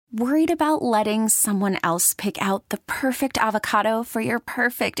Worried about letting someone else pick out the perfect avocado for your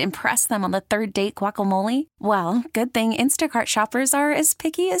perfect impress them on the third date guacamole? Well, good thing Instacart shoppers are as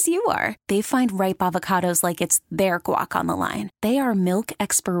picky as you are. They find ripe avocados like it's their guac on the line. They are milk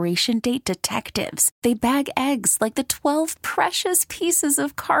expiration date detectives. They bag eggs like the 12 precious pieces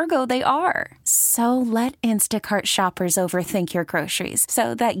of cargo they are. So let Instacart shoppers overthink your groceries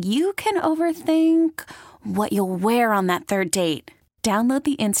so that you can overthink what you'll wear on that third date. Download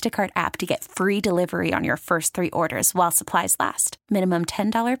the Instacart app to get free delivery on your first 3 orders while supplies last. Minimum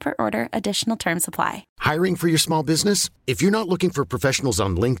 $10 per order. Additional terms apply. Hiring for your small business? If you're not looking for professionals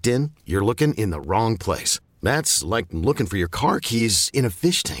on LinkedIn, you're looking in the wrong place. That's like looking for your car keys in a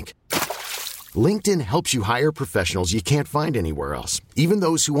fish tank. LinkedIn helps you hire professionals you can't find anywhere else, even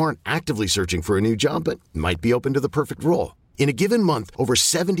those who aren't actively searching for a new job but might be open to the perfect role. In a given month, over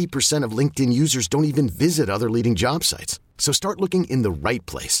 70% of LinkedIn users don't even visit other leading job sites. So start looking in the right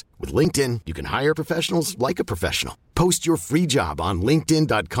place. With LinkedIn, you can hire professionals like a professional. Post your free job on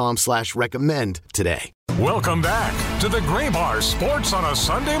linkedin.com/recommend today. Welcome back to the Gray Bar Sports on a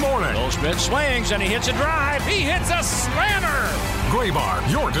Sunday morning. Goldschmidt swings and he hits a drive. He hits a slammer. Gray Bar,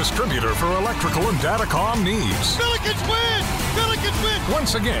 your distributor for electrical and datacom needs. Billikens win! Billikens win!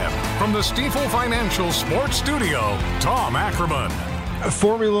 Once again, from the Stifel Financial Sports Studio, Tom Ackerman.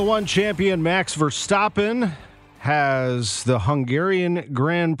 Formula One champion Max Verstappen has the Hungarian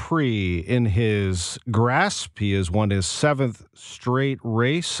Grand Prix in his grasp. He has won his 7th straight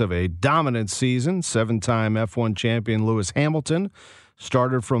race of a dominant season. 7-time F1 champion Lewis Hamilton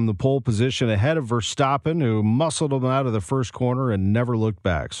started from the pole position ahead of Verstappen, who muscled him out of the first corner and never looked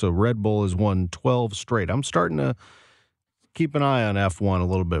back. So Red Bull has won 12 straight. I'm starting to keep an eye on F1 a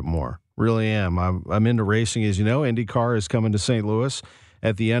little bit more. Really am. I'm into racing, as you know. IndyCar is coming to St. Louis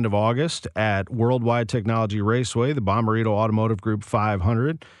at the end of August at Worldwide Technology Raceway, the Bommarito Automotive Group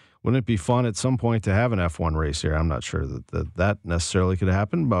 500. Wouldn't it be fun at some point to have an F1 race here? I'm not sure that necessarily could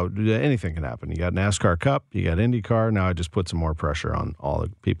happen, but anything can happen. You got NASCAR Cup, you got IndyCar. Now I just put some more pressure on all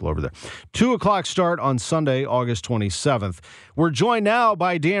the people over there. 2 o'clock start on Sunday, August 27th. We're joined now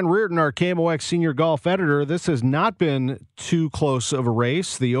by Dan Reardon, our KMOX senior golf editor. This has not been too close of a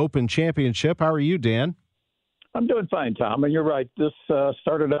race, the Open Championship. How are you, Dan? I'm doing fine, Tom. And you're right. This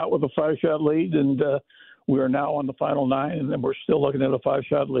started out with a 5-shot lead, and we are now on the final 9, and then we're still looking at a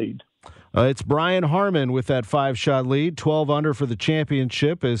 5-shot lead. It's Brian Harman with that 5-shot lead, 12 under for the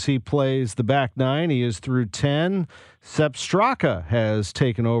championship as he plays the back 9. He is through 10. Sepp Straka has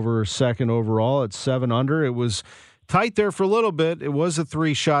taken over second overall at 7 under. It was tight there for a little bit. It was a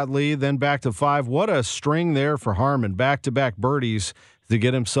 3-shot lead, then back to 5. What a string there for Harman, back-to-back birdies to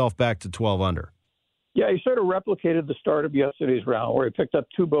get himself back to 12 under. Yeah, he sort of replicated the start of yesterday's round where he picked up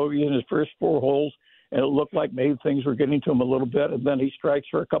 2 bogeys in his first 4 holes, and it looked like maybe things were getting to him a little bit, and then he strikes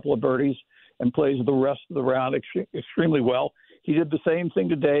for a couple of birdies and plays the rest of the round extremely well. He did the same thing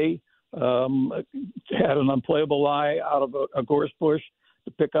today, had an unplayable lie out of a gorse bush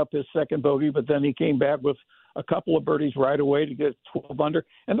to pick up his second bogey, but then he came back with a couple of birdies right away to get 12 under,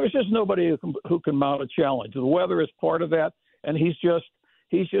 and there's just nobody who can mount a challenge. The weather is part of that, and he's just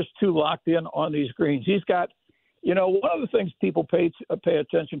too locked in on these greens. He's got, one of the things people pay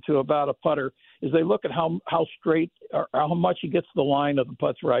attention to about a putter is they look at how straight or how much he gets the line of the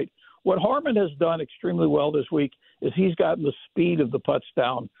putts right. What Harman has done extremely well this week is he's gotten the speed of the putts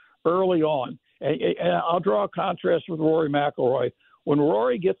down early on. And I'll draw a contrast with Rory McIlroy. When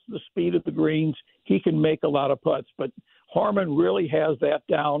Rory gets the speed of the greens, he can make a lot of putts. But Harman really has that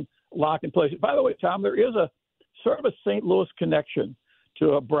down, lock in place. By the way, Tom, there is a sort of a St. Louis connection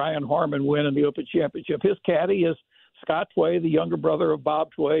to a Brian Harman win in the Open Championship. His caddy is Scott Tway, the younger brother of Bob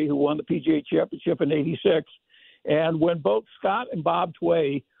Tway, who won the PGA Championship in '86. And when both Scott and Bob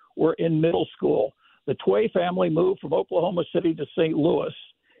Tway were in middle school, the Tway family moved from Oklahoma City to St. Louis,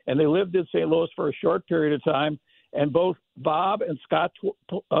 and they lived in St. Louis for a short period of time. And both Bob and Scott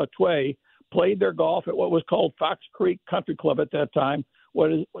Tway played their golf at what was called Fox Creek Country Club at that time,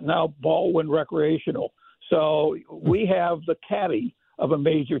 what is now Baldwin Recreational. So we have the caddy of a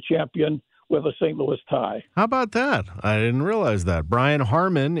major champion with a St. Louis tie. How about that? I didn't realize that. Brian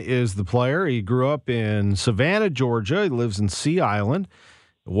Harman is the player. He grew up in Savannah, Georgia. He lives in Sea Island.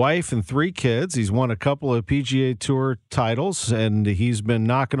 Wife and 3 kids. He's won a couple of PGA Tour titles, and he's been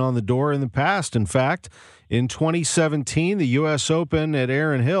knocking on the door in the past. In fact, in 2017, the U.S. Open at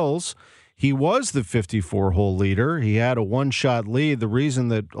Erin Hills, he was the 54-hole leader. He had a 1-shot lead. The reason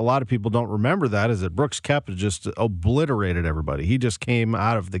that a lot of people don't remember that is that Brooks Koepka just obliterated everybody. He just came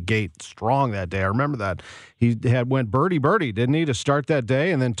out of the gate strong that day. I remember that. He went birdie, didn't he, to start that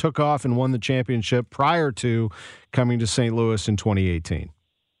day, and then took off and won the championship prior to coming to St. Louis in 2018.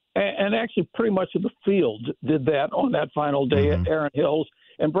 and actually pretty much of the field did that on that final day at Erin Hills.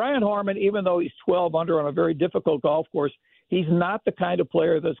 And Brian Harman, even though he's 12 under on a very difficult golf course, he's not the kind of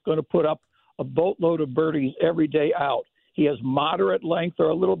player that's going to put up a boatload of birdies every day out. He has moderate length or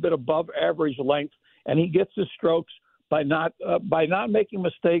a little bit above average length, and he gets his strokes by not making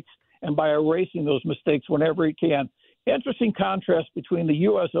mistakes and by erasing those mistakes whenever he can. Interesting contrast between the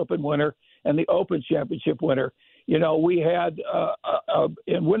U.S. Open winner and the Open Championship winner. You know, we had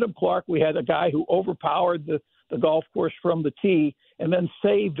in Wyndham Clark, we had a guy who overpowered the golf course from the tee and then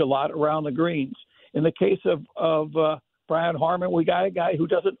saved a lot around the greens. In the case of Brian Harman, we got a guy who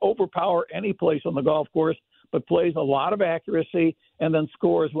doesn't overpower any place on the golf course, but plays a lot of accuracy and then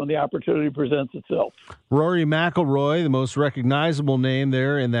scores when the opportunity presents itself. Rory McIlroy, the most recognizable name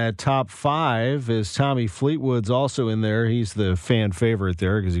there in that top five, is Tommy Fleetwood's also in there. He's the fan favorite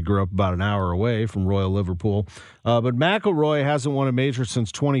there because he grew up about an hour away from Royal Liverpool. But McIlroy hasn't won a major since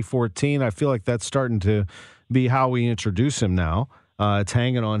 2014. I feel like that's starting to be how we introduce him now. It's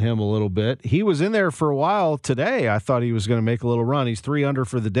hanging on him a little bit. He was in there for a while today. I thought he was going to make a little run. He's 3 under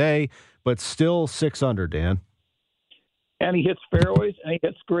for the day, but still 6 under, Dan. And he hits fairways, and he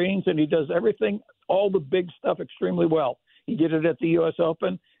hits greens, and he does everything, all the big stuff extremely well. He did it at the U.S.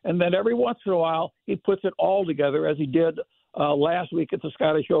 Open, and then every once in a while he puts it all together as he did last week at the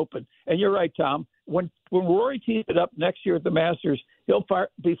Scottish Open. And you're right, Tom. When Rory tees it up next year at the Masters, he'll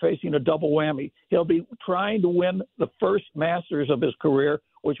be facing a double whammy. He'll be trying to win the first Masters of his career,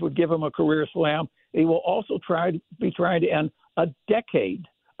 which would give him a career slam. He will also be trying to end a decade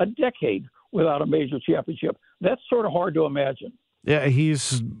without a major championship. That's sort of hard to imagine. Yeah,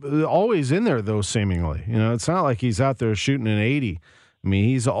 he's always in there, though, seemingly. You know, it's not like he's out there shooting an 80. I mean,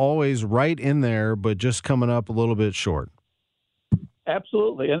 he's always right in there, but just coming up a little bit short.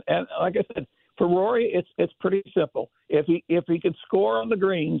 Absolutely. And like I said, for Rory, it's pretty simple. If he can score on the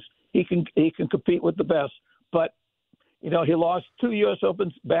greens, he can compete with the best. But, you know, he lost 2 U.S.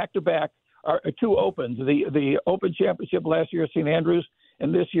 Opens back-to-back, or 2 Opens, the Open Championship last year at St. Andrews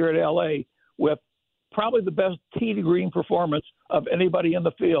and this year at L.A., with probably the best tee to green performance of anybody in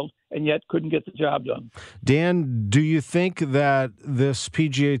the field, and yet couldn't get the job done. Dan, do you think that this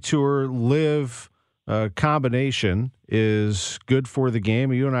PGA Tour Live combination is good for the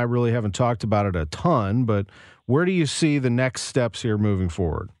game? You and I really haven't talked about it a ton, but where do you see the next steps here moving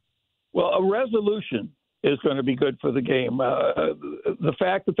forward? Well, a resolution is going to be good for the game. The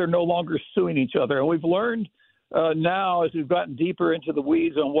fact that they're no longer suing each other, and we've learned now, as we've gotten deeper into the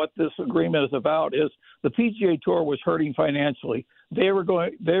weeds on what this agreement is about, is the PGA Tour was hurting financially. They were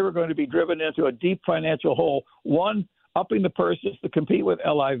going to be driven into a deep financial hole. 1, upping the purses to compete with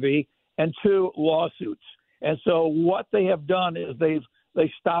LIV, and 2, lawsuits. And so what they have done is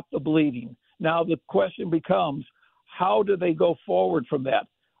they stopped the bleeding. Now the question becomes, how do they go forward from that?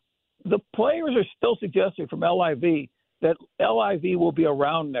 The players are still suggesting from LIV that LIV will be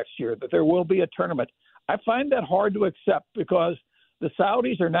around next year, that there will be a tournament. I find that hard to accept because the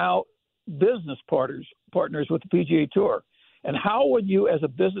Saudis are now business partners with the PGA Tour. And how would you, as a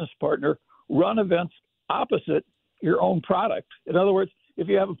business partner, run events opposite your own product? In other words, if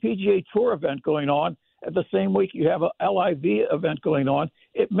you have a PGA Tour event going on, at the same week you have a LIV event going on,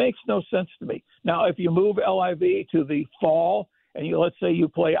 it makes no sense to me. Now, if you move LIV to the fall and let's say you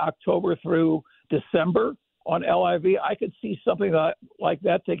play October through December on LIV, I could see something like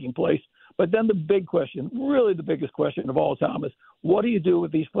that taking place. But then the big question, really the biggest question of all time, is what do you do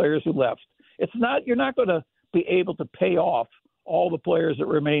with these players who left? You're not going to be able to pay off all the players that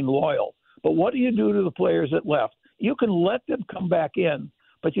remain loyal. But what do you do to the players that left? You can let them come back in,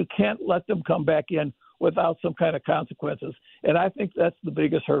 but you can't let them come back in without some kind of consequences. And I think that's the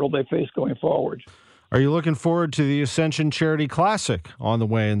biggest hurdle they face going forward. Are you looking forward to the Ascension Charity Classic on the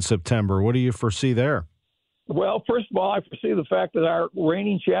way in September? What do you foresee there? Well, first of all, I foresee the fact that our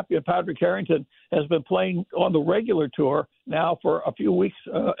reigning champion, Patrick Harrington, has been playing on the regular tour now for a few weeks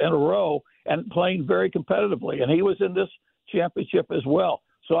in a row and playing very competitively. And he was in this championship as well.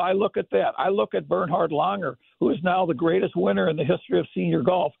 So I look at that. I look at Bernhard Langer, who is now the greatest winner in the history of senior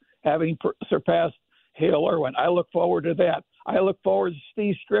golf, having surpassed Hale Irwin. I look forward to that. I look forward to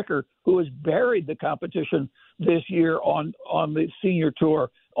Steve Stricker, who has buried the competition this year on the senior tour,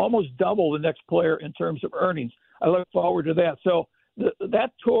 almost double the next player in terms of earnings. I look forward to that. So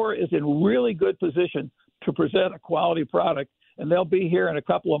that tour is in really good position to present a quality product, and they'll be here in a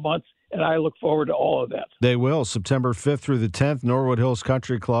couple of months, and I look forward to all of that. They will. September 5th through the 10th, Norwood Hills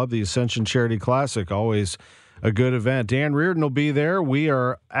Country Club, the Ascension Charity Classic, always a good event. Dan Reardon will be there. We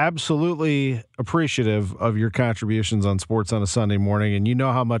are absolutely appreciative of your contributions on Sports on a Sunday Morning, and you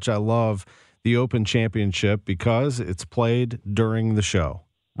know how much I love the Open Championship because it's played during the show.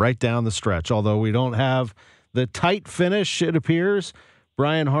 right down the stretch. Although we don't have the tight finish, it appears,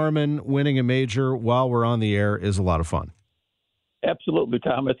 Brian Harman winning a major while we're on the air is a lot of fun. Absolutely,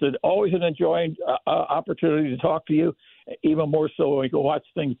 Tom. It's always an enjoying opportunity to talk to you, even more so when we can watch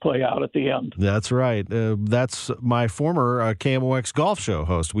things play out at the end. That's right. That's my former KMOX golf show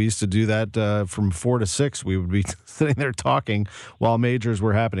host. We used to do that from 4 to 6. We would be sitting there talking while majors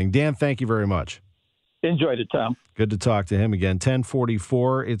were happening. Dan, thank you very much. Enjoyed it, Tom. Good to talk to him again.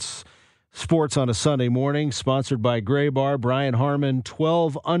 10:44. It's Sports on a Sunday morning, sponsored by Gray Bar. Brian Harman,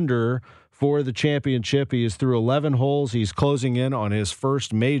 12 under for the championship. He is through 11 holes. He's closing in on his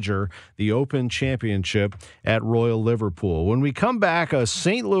first major, the Open Championship at Royal Liverpool. When we come back, a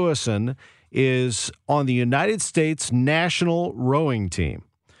St. Louisan is on the United States national rowing team.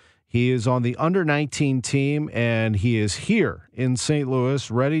 He is on the under-19 team, and he is here in St.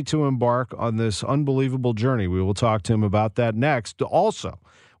 Louis, ready to embark on this unbelievable journey. We will talk to him about that next. Also,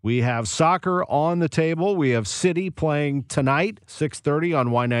 we have soccer on the table. We have City playing tonight, 6:30 on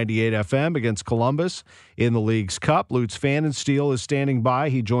Y98 FM against Columbus in the League's Cup. Lutz Pfannenstiel is standing by.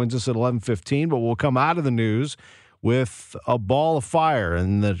 He joins us at 11:15, but we'll come out of the news with a ball of fire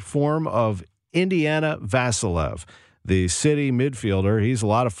in the form of Indiana Vassilev, the City midfielder. He's a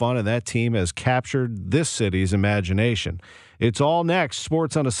lot of fun, and that team has captured this city's imagination. It's all next.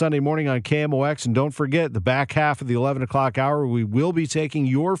 Sports on a Sunday morning on KMOX. And don't forget, the back half of the 11 o'clock hour, we will be taking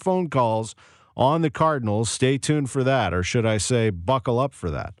your phone calls on the Cardinals. Stay tuned for that, or should I say buckle up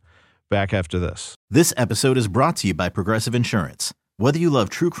for that. Back after this. This episode is brought to you by Progressive Insurance. Whether you love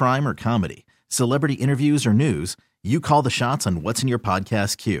true crime or comedy, celebrity interviews or news, you call the shots on what's in your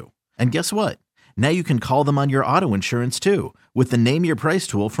podcast queue. And guess what? Now you can call them on your auto insurance too with the Name Your Price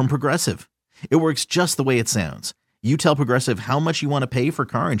tool from Progressive. It works just the way it sounds. You tell Progressive how much you want to pay for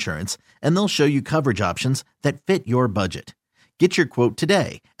car insurance, and they'll show you coverage options that fit your budget. Get your quote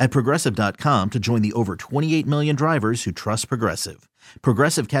today at Progressive.com to join the over 28 million drivers who trust Progressive.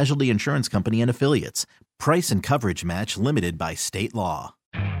 Progressive Casualty Insurance Company and Affiliates. Price and coverage match limited by state law.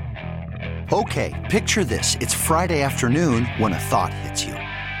 Okay, picture this. It's Friday afternoon when a thought hits you.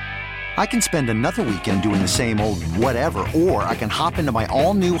 I can spend another weekend doing the same old whatever, or I can hop into my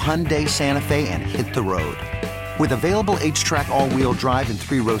all-new Hyundai Santa Fe and hit the road. With available H-Track all-wheel drive and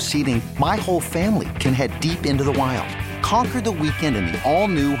 3-row seating, my whole family can head deep into the wild. Conquer the weekend in the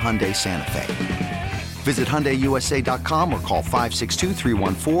all-new Hyundai Santa Fe. Visit HyundaiUSA.com or call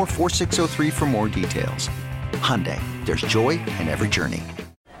 562-314-4603 for more details. Hyundai, there's joy in every journey.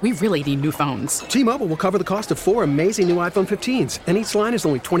 We really need new phones. T-Mobile will cover the cost of 4 amazing new iPhone 15s, and each line is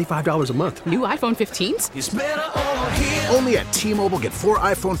only $25 a month. New iPhone 15s? It's better over here. Only at T-Mobile, get 4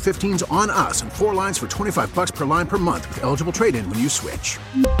 iPhone 15s on us and 4 lines for $25 per line per month with eligible trade-in when you switch.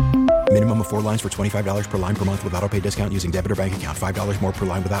 Minimum of 4 lines for $25 per line per month with autopay discount using debit or bank account. $5 more per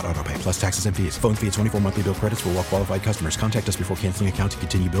line without autopay, plus taxes and fees. Phone fee at 24 monthly bill credits for well-qualified customers. Contact us before canceling account to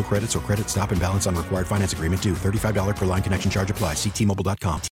continue bill credits or credit stop and balance on required finance agreement due. $35 per line connection charge applies. See T-Mobile.com.